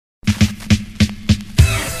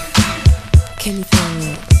Can you feel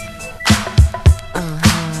it?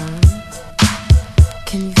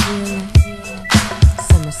 Can you feel it?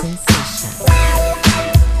 Summer sensation.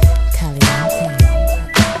 Caliente.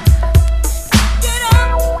 Get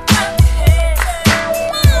up, clap your hands.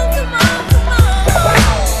 Come on, come on.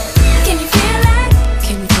 Can you feel it?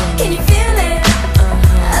 Can you feel it?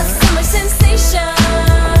 A summer sensation.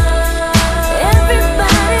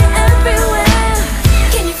 Everybody, everywhere.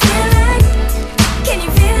 Can you feel it? Can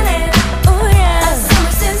you feel it? Oh yeah. A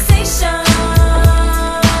summer sensation.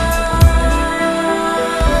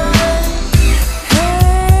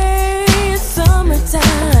 Hey, it's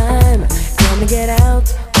summertime. Gonna get out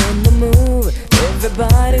on the move.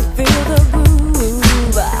 Everybody feel the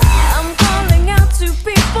groove. I'm calling out to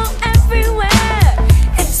people everywhere.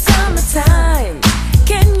 It's summertime.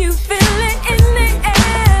 Can you feel it in the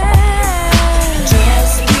air?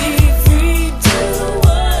 Just be free, do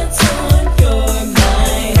what's on your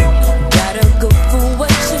mind. Gotta go for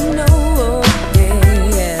what you know,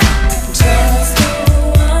 yeah. Just go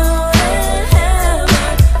out and have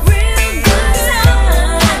a real good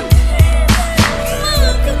time.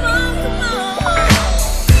 Come on, come on.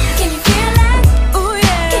 Can you feel it? Oh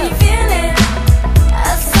yeah. Can you feel it?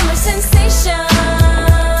 A summer sensation.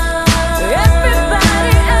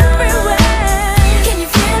 Everybody, everywhere. Can you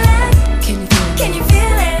feel it? Can you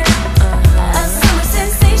feel it? A summer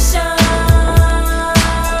sensation.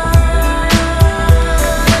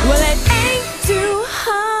 Well, it ain't too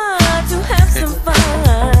hard to have some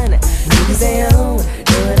fun. You can stay home,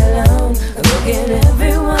 do it alone, look at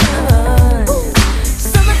everyone.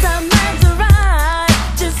 Summertime nights are right.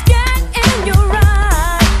 Just get in your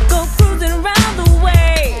ride. Go cruising around the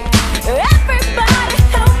way. Everybody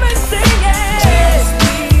help me sing it. Just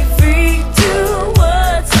be free, do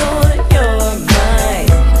what's on your mind.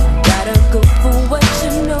 Gotta go for what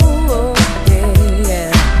you know,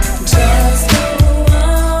 yeah. Just go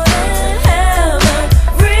out and have a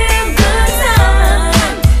real good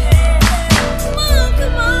time.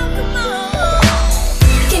 Come on, come on.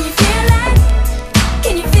 Can you feel it?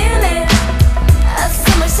 Can you feel it? A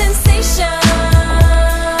summer sensation.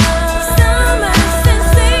 Summer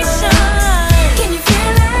sensation. Can you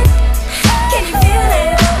feel it? Can you feel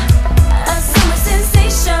it? A summer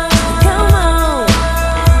sensation. Come on.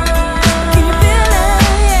 Can you feel it?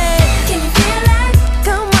 Can you feel it?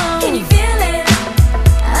 Come on. Can you feel it?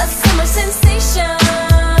 A summer sensation.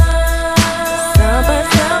 Summer,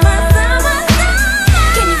 summer, summer, summer.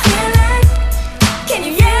 Can you feel it? Can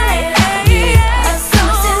you feel it? A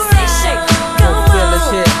summer sensation. Come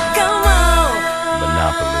on. Come on.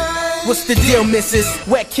 Monopoly. What's the deal, missus?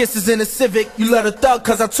 Wet kisses in a Civic. You love a thug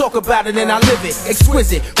cause I talk about it and I live it.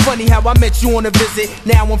 Exquisite. Funny how I met you on a visit.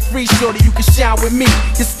 Now I'm free, shorty, you can shine with me.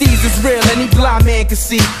 Your steez is real, any blind man can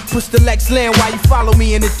see. Push the Lex land while you follow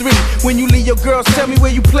me in the 3. When you leave your girls, tell me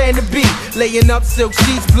where you plan to be. Laying up silk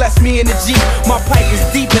sheets, bless me in the Jeep. My pipe is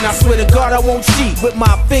deep and I swear to God I won't cheat. With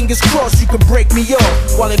my fingers crossed, you can break me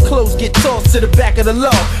off. While the clothes get tossed to the back of the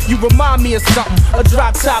law. You remind me of something, a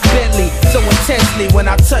drop top Bentley. So intensely, when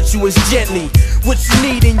I touch you it's gently. What you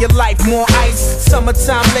need in your life, more ice.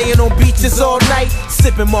 Summertime laying on beaches all night.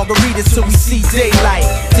 Sipping margaritas till we see daylight.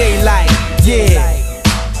 Daylight, yeah.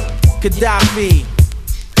 Gaddafi,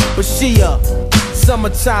 BASHEA,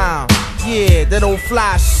 summertime, yeah, that old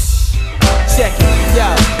fly Check it,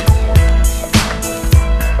 yo.